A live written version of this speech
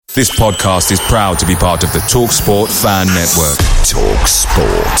This podcast is proud to be part of the TalkSport Fan Network.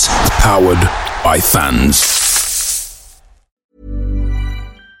 TalkSport. Powered by fans.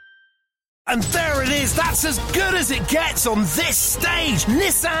 And there it is, that's as good as it gets on this stage.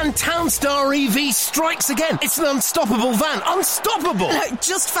 Nissan Townstar EV strikes again. It's an unstoppable van, unstoppable. Look,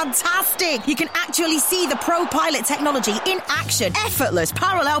 just fantastic. You can actually see the Pro Pilot technology in action. Effortless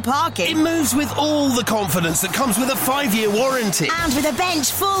parallel parking. It moves with all the confidence that comes with a 5-year warranty. And with a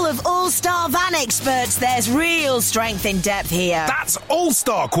bench full of all-star van experts, there's real strength in depth here. That's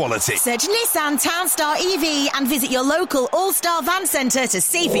all-star quality. Search Nissan Townstar EV and visit your local all-star van centre to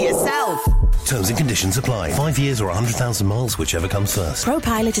see for yourself. Terms and conditions apply. 5 years or 100,000 miles, whichever comes first.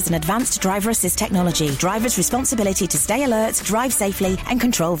 ProPilot is an advanced driver assist technology. Driver's responsibility to stay alert, drive safely and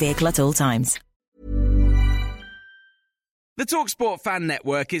control vehicle at all times. The TalkSport Fan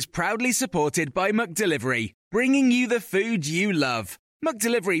Network is proudly supported by McDelivery, bringing you the food you love.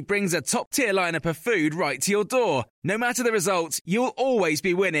 McDelivery brings a top-tier lineup of food right to your door. No matter the result, you'll always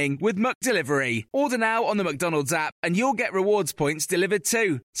be winning with McDelivery. Order now on the McDonald's app and you'll get rewards points delivered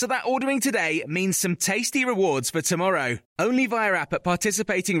too. So that ordering today means some tasty rewards for tomorrow. Only via app at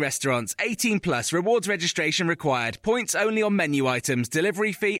participating restaurants. 18 plus. Rewards registration required. Points only on menu items.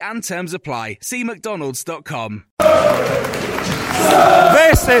 Delivery fee and terms apply. See mcdonalds.com.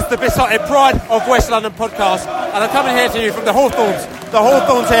 This is the Besotted Pride of West London podcast, and I'm coming here to you from the Hawthorns. The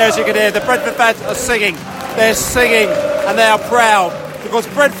Hawthorns here, as you can hear, the Brentford fans are singing. They're singing and they are proud because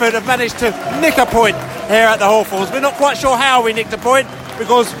Brentford have managed to nick a point here at the Hawthorns. We're not quite sure how we nicked a point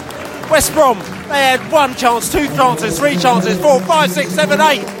because West Brom, they had one chance, two chances, three chances, 4, 5, 6, 7,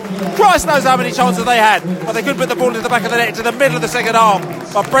 8. Christ knows how many chances they had, but they couldn't put the ball into the back of the net into the middle of the second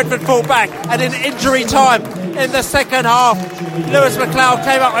half. But Brentford fought back, and in injury time in the second half, Lewis McLeod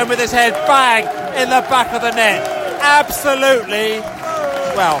came up with his head, bang, in the back of the net. Absolutely,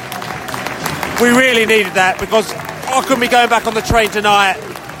 well, we really needed that because I couldn't be going back on the train tonight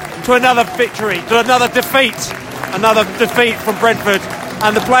to another victory, to another defeat from Brentford.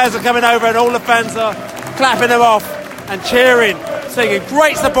 And the players are coming over and all the fans are clapping them off and cheering, singing.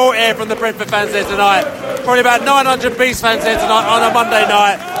 Great support here from the Brentford fans here tonight. Probably about 900 Beast fans here tonight on a Monday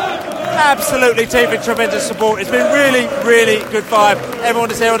night. Absolutely teeming tremendous support. It's been really, really good vibe.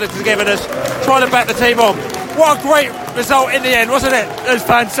 Everyone is here together us, trying to back the team on. What a great result in the end, wasn't it? It was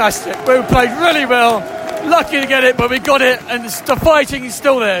fantastic. We played really well. Lucky to get it, but we got it, and the fighting is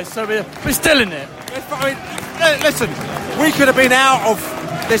still there, so we're still in it. I mean, listen, we could have been out of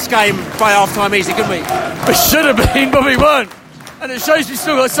this game by half-time easy, couldn't we? We should have been, but we weren't. And it shows we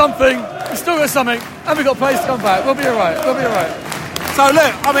still got something, and we've got players to come back. We'll be all right. So,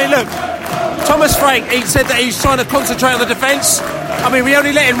 look, Thomas Frank, he said that he's trying to concentrate on the defence. I mean, we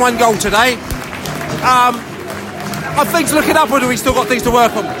only let in one goal today. Are things looking up, or do we still got things to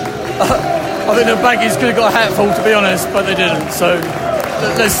work on? I think the Baggies could have got a hatful, to be honest, but they didn't. So,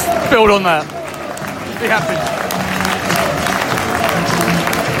 let's build on that. Be happy.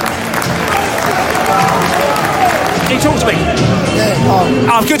 Can you talk to me?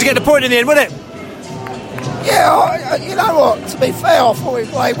 Yeah, good to get the point in the end, wasn't it? Yeah, you know what? To be fair, I thought we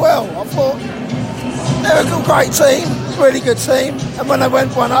played well. I thought they were a great team, really good team. And when they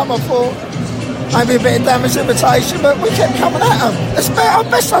went 1 up, I thought maybe a bit of damage limitation, but we kept coming at them. It's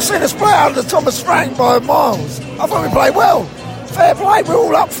best I've seen us play under Thomas Frank by miles. I thought we played well. Fair play, we're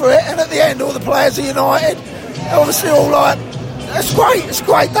all up for it, and at the end all the players are united. Obviously all like, it's great, it's a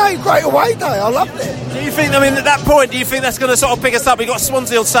great day, great away day, I loved it. Do you think, at that point, do you think that's going to sort of pick us up? We've got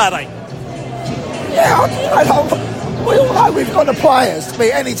Swansea on Saturday. Yeah, we all know we've got the players to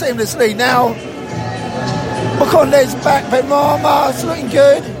beat any team in this league now. Maconde's back, but Marmar's looking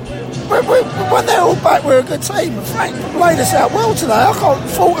good. When they're all back, we're a good team. Frank laid us out well today. I can't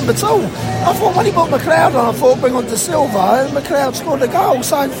fault him at all. I thought when he put McLeod on, I thought bring on De Silva, and McLeod scored a goal.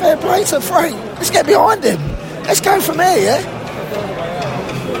 So fair play to Frank. Let's get behind him. Let's go from here, yeah?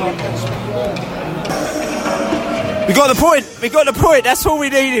 We got the point. That's all we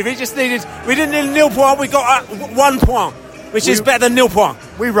needed. We didn't need 0 point. We got 1 point, which is better than 0 point.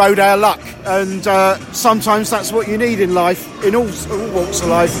 We rode our luck, and sometimes that's what you need in life, in all walks of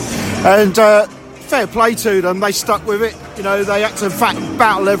life. And fair play to them. They stuck with it. You know, they had to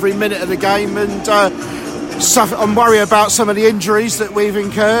battle every minute of the game and suffer and worry about some of the injuries that we've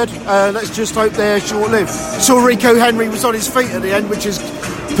incurred. Let's just hope they're short-lived. Saw Rico Henry was on his feet at the end, which is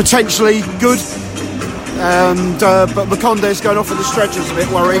potentially good. But Maconde's going off on the stretcher's a bit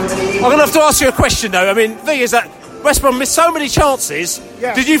worrying. I'm going to have to ask you a question though. I mean, the thing is that West Brom missed so many chances.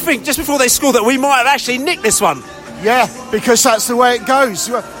 Yeah. Did you think just before they scored that we might have actually nicked this one? Yeah, because that's the way it goes.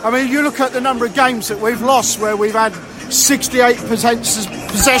 I mean, you look at the number of games that we've lost where we've had 68%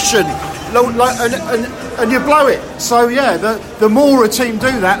 possession and you blow it. So, yeah, the more a team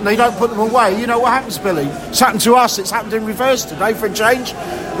do that and they don't put them away, you know what happens, Billy? It's happened to us. It's happened in reverse today for a change,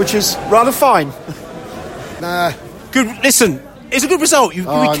 which is rather fine. Nah. Good. Listen, it's a good result. We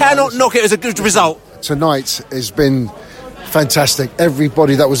cannot knock it as a good result. Tonight has been fantastic.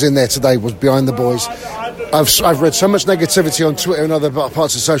 Everybody that was in there today was behind the boys. I've read so much negativity on Twitter and other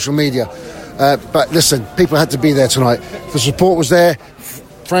parts of social media, but listen, people had to be there tonight. The support was there.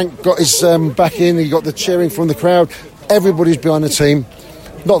 Frank got his back in. He got the cheering from the crowd. Everybody's behind the team.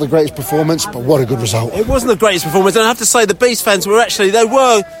 Not the greatest performance, but what a good result. It wasn't the greatest performance, and I have to say the Beast fans were actually,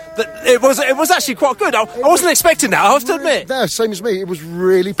 it was actually quite good. I wasn't expecting that, I have to admit. No, same as me. It was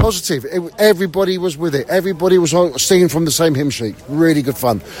really positive. Everybody was with it. Everybody was singing from the same hymn sheet. Really good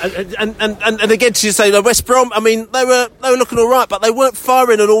fun. And again, to say West Brom, I mean, they were looking all right, but they weren't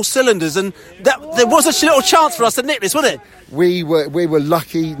firing on all cylinders, and there was a little chance for us to nick this, wasn't it? We were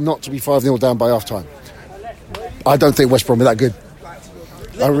lucky not to be 5-0 down by half time. I don't think West Brom are that good.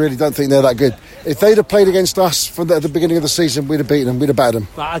 I really don't think they're that good. If they'd have played against us at the beginning of the season, we'd have beaten them, we'd have battered them.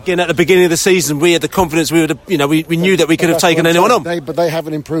 But again, at the beginning of the season, we had the confidence, we knew that we could have taken anyone on. But they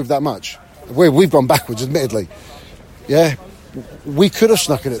haven't improved that much. We've gone backwards, admittedly. Yeah, we could have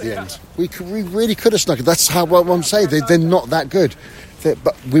snuck it at the end. We really could have snuck it. That's what I'm saying. They're not that good.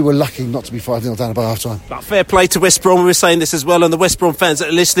 But we were lucky not to be 5-0 down by half time. But fair play to West Brom. We were saying this as well, and the West Brom fans that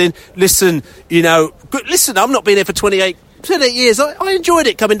are listening. Listen, I'm not being here for 28 years. I enjoyed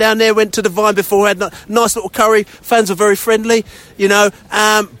it coming down there. Went to the Vine before, had a nice little curry. Fans were very friendly,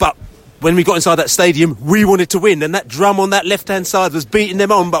 but when we got inside that stadium, we wanted to win, and that drum on that left-hand side was beating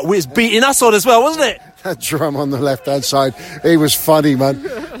them on, but it was beating us on as well, wasn't it? That drum on the left-hand side, he was funny, man.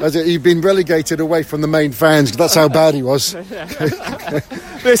 He'd been relegated away from the main fans. That's how bad he was.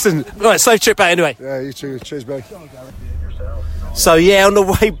 Listen, right, safe trip back anyway. Yeah, you too. Cheers, mate. So, on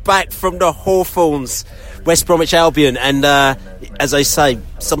the way back from the Hawthorns, West Bromwich Albion, and as I say,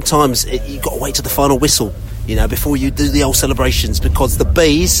 sometimes you've got to wait to the final whistle, before you do the old celebrations, because the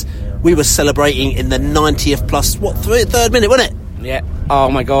Bees, we were celebrating in the 90th plus, third minute, wasn't it? Yeah.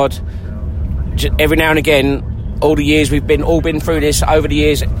 Oh, my God. Every now and again, all the years we've been through this, over the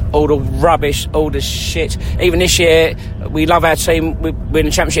years, all the rubbish, all the shit. Even this year, we love our team. We're in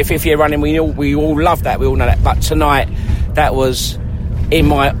the Championship 5th year running. We all love that. We all know that. But tonight, that was in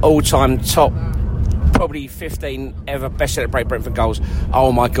my all-time top, probably 15 ever best celebrated Brentford goals.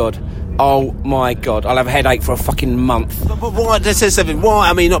 Oh my God. I'll have a headache for a fucking month. But why? Let's say something. Why?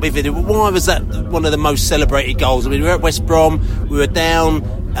 I mean, not be video, but why was that one of the most celebrated goals? I mean, we were at West Brom. We were down.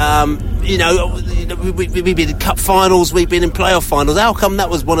 We've been in cup finals. We've been in playoff finals. How come that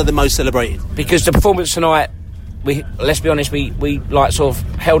was one of the most celebrated? Because the performance tonight, let's be honest, we sort of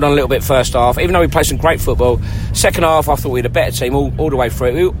held on a little bit first half, even though we played some great football. Second half, I thought we had a better team all the way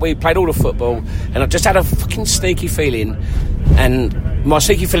through it. We played all the football, and I just had a fucking sneaky feeling, and my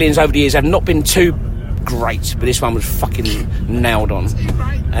sneaky feelings over the years have not been too great, but this one was fucking nailed on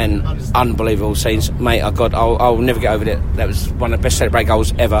and unbelievable scenes, mate. I'll never get over it. That was one of the best celebrated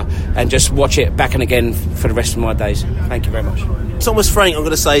goals ever, and just watch it back and again for the rest of my days. Thank you very much. Thomas Frank, I'm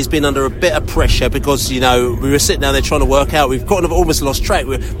going to say, has been under a bit of pressure because, we were sitting down there trying to work out. We've almost lost track.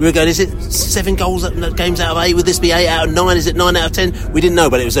 We were going, is it 7 games out of 8? Would this be 8 out of 9? Is it 9 out of 10? We didn't know,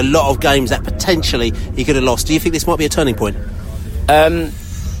 but it was a lot of games that potentially he could have lost. Do you think this might be a turning point?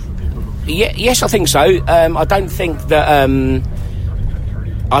 Yes, I think so. I don't think that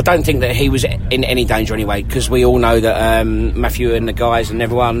he was in any danger anyway, because we all know that Matthew and the guys and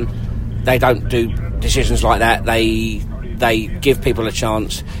everyone, they don't do decisions like that. They give people a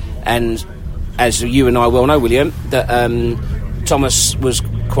chance, and as you and I well know, William, that Thomas was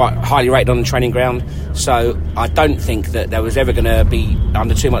quite highly rated on the training ground, so I don't think that there was ever going to be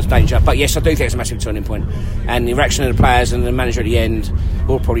under too much danger. But yes, I do think it's a massive turning point, and the reaction of the players and the manager at the end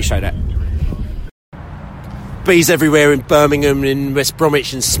will probably show that. Bees everywhere in Birmingham, in West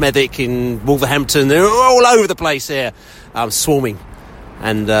Bromwich, in Smethwick, in Wolverhampton. They're all over the place here, swarming.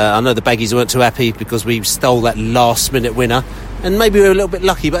 And I know the Baggies weren't too happy because we stole that last-minute winner. And maybe we were a little bit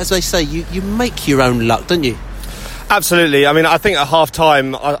lucky, but as they say, you make your own luck, don't you? Absolutely. I mean, I think at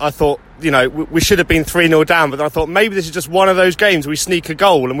half-time, I thought, we should have been 3-0 down, but I thought maybe this is just one of those games we sneak a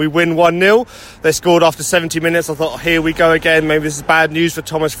goal and we win 1-0. They scored after 70 minutes. I thought, here we go again. Maybe this is bad news for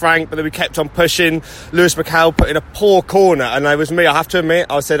Thomas Frank, but then we kept on pushing. Lewis McHale put in a poor corner, and it was me, I have to admit,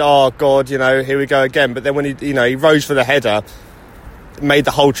 I said, oh, God, here we go again. But then when he rose for the header, made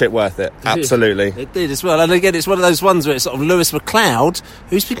the whole trip worth it. Absolutely. It did as well. And again, it's one of those ones where it's sort of Lewis McLeod,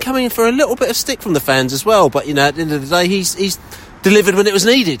 who's been coming in for a little bit of stick from the fans as well. But, at the end of the day, he's delivered when it was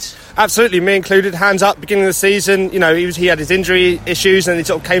needed. Absolutely, me included. Hands up, beginning of the season, he had his injury issues and he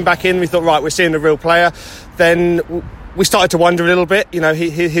sort of came back in. We thought, right, we're seeing a real player. Then we started to wonder a little bit.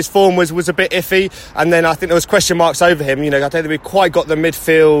 His form was a bit iffy, and then I think there was question marks over him. I don't think we quite got the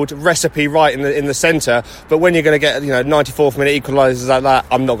midfield recipe right in the centre. But when you're going to get 94th minute equalisers like that,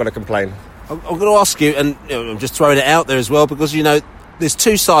 I'm not going to complain. I'm going to ask you, and I'm just throwing it out there as well, because there's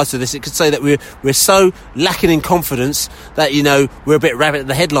two sides to this. It could say that we're so lacking in confidence that we're a bit rabbit at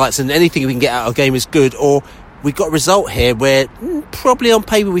the headlights, and anything we can get out of a game is good, or we got a result here where probably on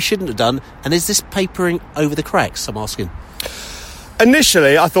paper we shouldn't have done. And is this papering over the cracks, I'm asking?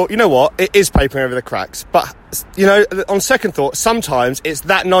 Initially, I thought, it is papering over the cracks. But, on second thought, sometimes it's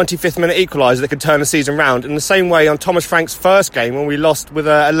that 95th minute equaliser that can turn the season round. In the same way, on Thomas Frank's first game, when we lost with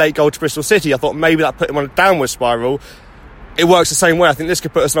a late goal to Bristol City, I thought maybe that put him on a downward spiral. It works the same way. I think this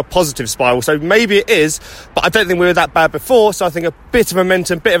could put us on a positive spiral. So maybe it is, but I don't think we were that bad before. So I think a bit of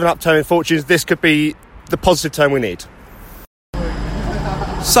momentum, bit of an upturn in fortunes, this could be the positive turn we need.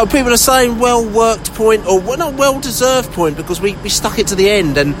 So people are saying well-worked point, or not well-deserved point, because we stuck it to the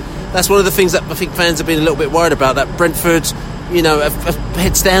end, and that's one of the things that I think fans have been a little bit worried about, that Brentford, have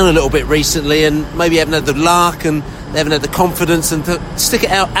heads down a little bit recently and maybe haven't had the luck and they haven't had the confidence, and to stick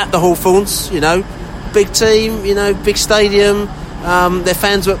it out at the Hawthorns, big team, big stadium, their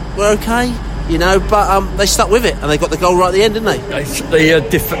fans were okay. But they stuck with it and they got the goal right at the end, didn't they?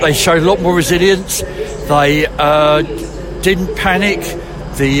 They showed a lot more resilience. They didn't panic.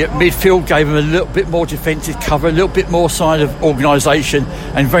 The midfield gave them a little bit more defensive cover, a little bit more sign of organisation,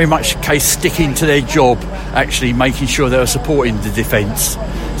 and very much a case sticking to their job, actually making sure they were supporting the defence.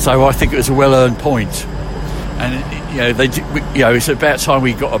 So I think it was a well-earned point. And it's about time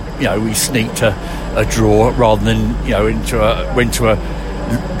we got we sneaked a draw rather than went to a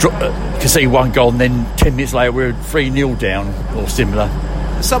concede one goal and then 10 minutes later we were 3-0 down or similar.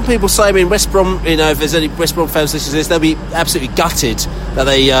 Some people say, West Brom, if there's any West Brom fans listening to this, they'll be absolutely gutted that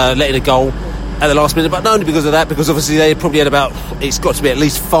they let in a goal at the last minute, but not only because of that, because obviously they probably had it's got to be at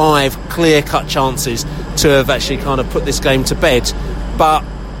least 5 clear-cut chances to have actually kind of put this game to bed. But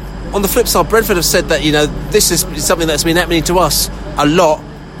on the flip side, Brentford have said that, this is something that's been happening to us a lot,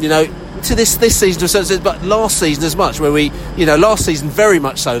 to this season to a certain extent, but last season as much, where we, last season very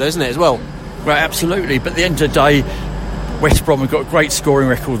much so, isn't it, as well? Well, absolutely, but at the end of the day, West Brom have got a great scoring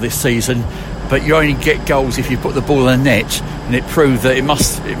record this season, but you only get goals if you put the ball in the net, and it proved that it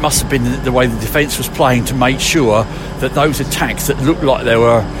must have been the way the defence was playing to make sure that those attacks that looked like they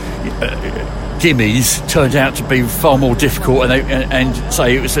were gimmies turned out to be far more difficult, and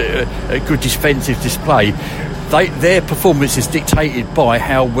say it was a good defensive display. Their performance is dictated by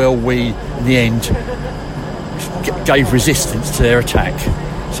how well we, in the end, gave resistance to their attack.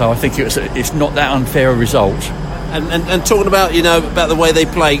 So I think it's not that unfair a result. And talking about about the way they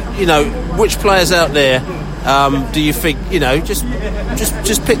play, which players out there do you think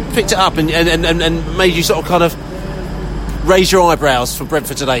just picked it up and made you sort of kind of raise your eyebrows for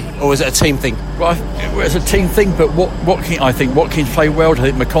Brentford today, or was it a team thing? Well, it's a team thing, but I think Watkins played well.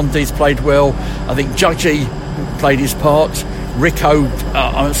 I think McCondy's played well. I think Judgy played his part. Rico,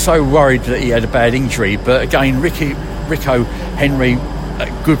 I'm so worried that he had a bad injury, but again, Rico, Henry,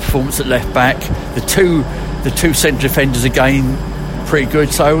 good performance at left back. The two centre defenders again, pretty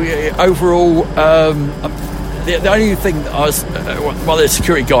good. So overall, the only thing that I was, one of the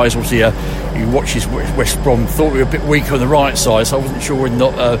security guys was here. He watches West Brom. Thought we were a bit weak on the right side, so I wasn't sure whether or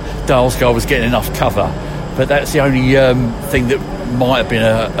not Dalsgaard was getting enough cover. But that's the only thing that might have been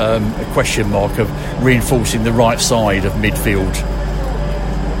a question mark of reinforcing the right side of midfield.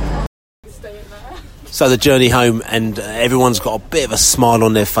 So the journey home, and everyone's got a bit of a smile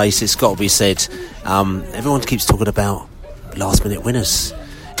on their face, it's got to be said. Everyone keeps talking about last minute winners.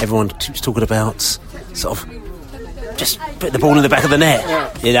 Everyone keeps talking about sort of just put the ball in the back of the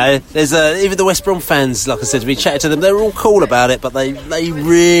net. There's even the West Brom fans, like I said, we chatted to them, they were all cool about it, but they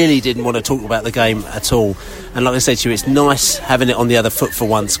really didn't want to talk about the game at all. And like I said to you, it's nice having it on the other foot for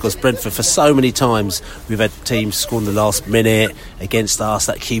once, because Brentford, for so many times we've had teams score in the last minute against us.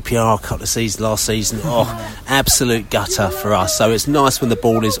 That QPR a couple of seasons last season, absolute gutter for us. So it's nice when the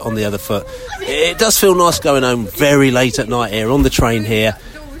ball is on the other foot. It does feel nice going home very late at night here on the train here,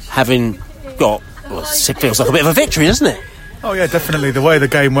 having got, it feels like a bit of a victory, doesn't it? Oh yeah, definitely. The way the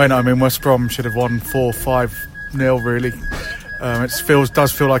game went, West Brom should have won 4-5-0 really. It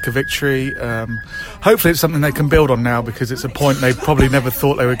does feel like a victory. Hopefully it's something they can build on now, because it's a point they probably never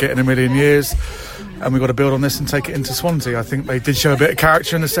thought they would get in a million years, and we've got to build on this and take it into Swansea. I think they did show a bit of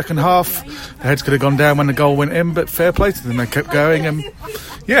character in the second half. The heads could have gone down when the goal went in, but fair play to them, they kept going, and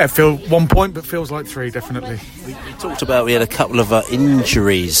yeah, it feels 1 point but feels like 3, definitely. We talked about we had a couple of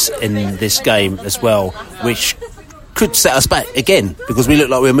injuries in this game as well, which could set us back again, because we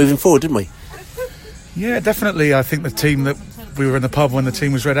looked like we were moving forward, didn't we? Yeah, definitely. I think the team that we were in the pub when the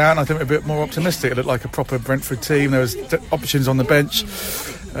team was read out, and I think we're a bit more optimistic. It looked like a proper Brentford team. There was options on the bench,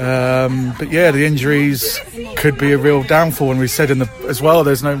 but yeah, the injuries could be a real downfall. And we said as well,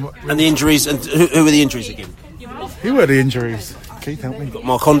 there's no. And the injuries, and who were the injuries again? Who were the injuries? Keith, help me.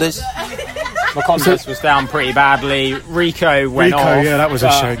 Marcondes. Marcondes was down pretty badly. Rico went off. Yeah, that was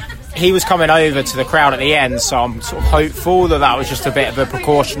a shame. He was coming over to the crowd at the end, so I'm sort of hopeful that was just a bit of a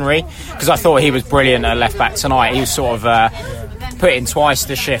precautionary, because I thought he was brilliant at left back tonight. He was sort of put in twice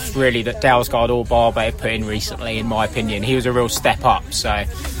the shift really that Dalsgaard or Barber have put in recently, in my opinion. He was a real step up. So.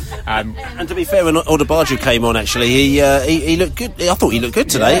 And to be fair, when Odebajo came on, actually, he looked good. I thought he looked good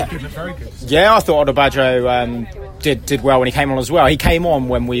today. Yeah, he looked very good. Yeah, I thought Odebajo did well when he came on as well. He came on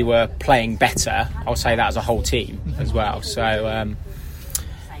when we were playing better. I'll say that as a whole team as well. So.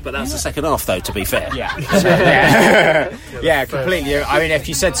 But that's the second half, though, to be fair. Yeah. Yeah, completely. I mean, if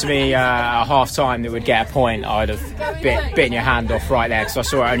you said to me at half-time that we'd get a point, I'd have bitten your hand off right there, because I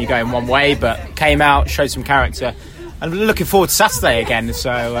saw it only going one way, but came out, showed some character. And looking forward to Saturday again,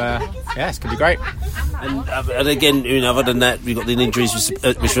 so yeah, it's going to be great. And again, other than that, we've got the injuries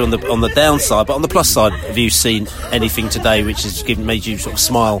which are on the downside, but on the plus side, have you seen anything today which has made you sort of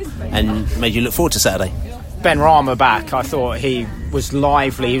smile and made you look forward to Saturday? Ben Rama back, I thought he was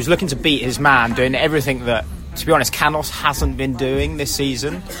lively. He was looking to beat his man, doing everything that, to be honest, Canos hasn't been doing this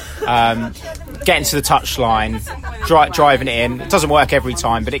season. Getting to the touchline, driving it in. It doesn't work every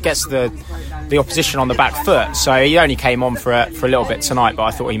time, but it gets the opposition on the back foot. So he only came on for a little bit tonight, but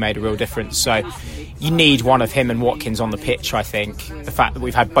I thought he made a real difference. So you need one of him and Watkins on the pitch, I think. The fact that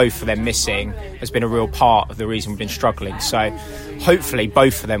we've had both of them missing has been a real part of the reason we've been struggling. So hopefully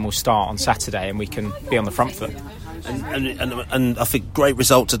both of them will start on Saturday and we can be on the front foot. And I think great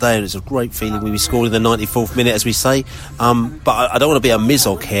result today, and it's a great feeling when we scored in the 94th minute, as we say. But I don't want to be a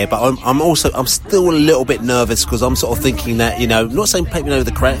misog here, but I'm still a little bit nervous, because I'm sort of thinking that, not saying papering over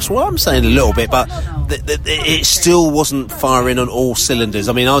the cracks. Well, I'm saying a little bit, but it still wasn't firing on all cylinders.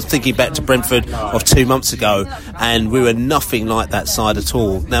 I mean, I was thinking back to Brentford of 2 months ago, and we were nothing like that side at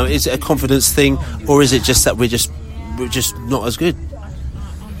all. Now, is it a confidence thing, or is it just that we're just not as good?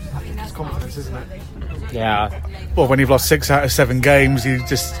 I think it's confidence, isn't it? Yeah. Well, when you've lost 6 out of 7 games,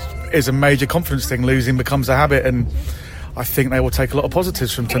 is a major confidence thing. Losing becomes a habit, and I think they will take a lot of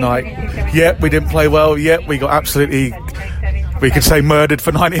positives from tonight. Yeah, we didn't play well. Yeah, we got absolutely, we could say, murdered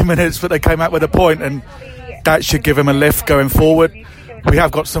for 90 minutes, but they came out with a point, and that should give them a lift going forward. We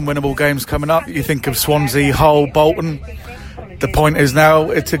have got some winnable games coming up. You think of Swansea, Hull, Bolton. The point is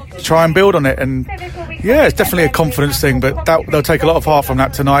now to try and build on it, and yeah, it's definitely a confidence thing, but they'll take a lot of heart from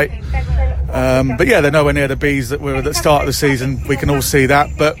that tonight. But yeah, they're nowhere near the bees that were at the start of the season. We can all see that,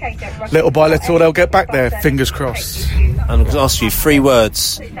 but little by little they'll get back there, fingers crossed. I'm going to ask you 3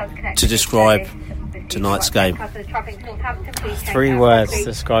 words to describe tonight's game. 3 words to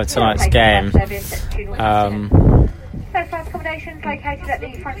describe tonight's game. 3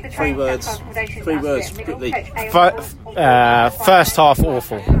 words. 3 words, quickly. First half,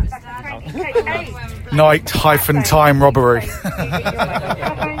 awful. Night-time robbery.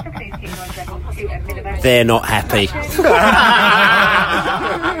 They're not happy.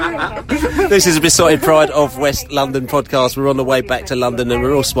 This is a Besotted Pride of West London podcast. We're on the way back to London, and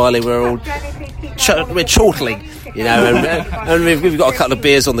we're all smiling. We're chortling, and we've got a couple of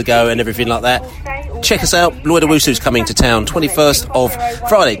beers on the go and everything like that. Check us out. Lloyd Owusu's coming to town, Friday,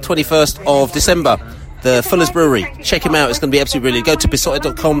 21st of December. The Fuller's Brewery. Check him out. It's going to be absolutely brilliant. Go to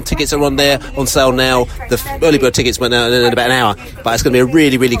besotted.com. Tickets are on there, on sale now. The early bird tickets went out in about an hour. But it's going to be a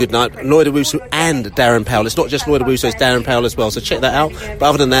really, really good night. Lloyd Owusu and Darren Powell. It's not just Lloyd Owusu, it's Darren Powell as well. So check that out. But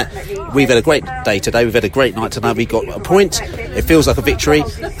other than that, we've had a great day today. We've had a great night tonight. We got a point. It feels like a victory.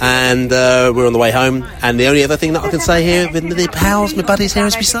 And we're on the way home. And the only other thing that I can say here with the pals, my buddies here,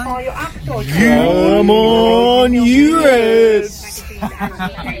 as we say, come on, US!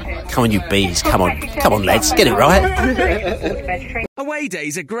 Come on, you bees. Come on, lads. Get it right. Away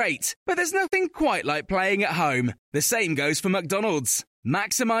days are great, but there's nothing quite like playing at home. The same goes for McDonald's.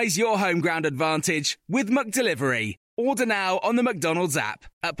 Maximise your home ground advantage with McDelivery. Order now on the McDonald's app.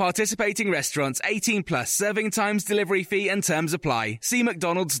 At participating restaurants, 18 plus, serving times, delivery fee and terms apply. See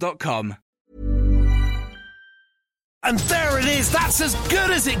mcdonalds.com. And there it is, that's as good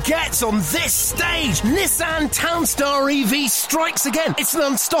as it gets on this stage. Nissan Townstar EV strikes again. It's an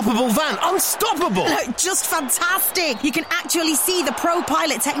unstoppable van, unstoppable. Just fantastic. You can actually see the Pro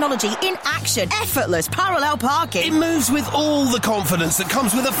Pilot technology in action. Effortless parallel parking. It moves with all the confidence that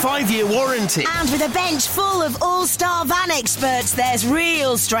comes with a 5-year warranty. And with a bench full of all-star van experts, there's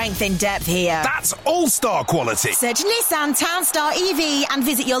real strength in depth here. That's all-star quality. Search Nissan Townstar EV and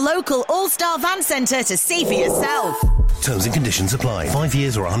visit your local all-star van centre to see for yourself. Terms and conditions apply. 5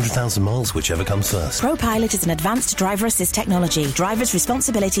 years or 100,000 miles, whichever comes first. Pro Pilot is an advanced driver assist technology. Driver's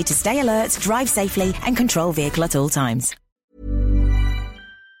responsibility to stay alert, drive safely, and control vehicle at all times.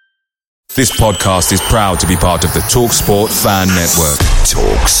 This podcast is proud to be part of the TalkSport Fan Network.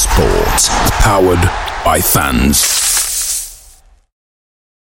 TalkSport. Powered by fans.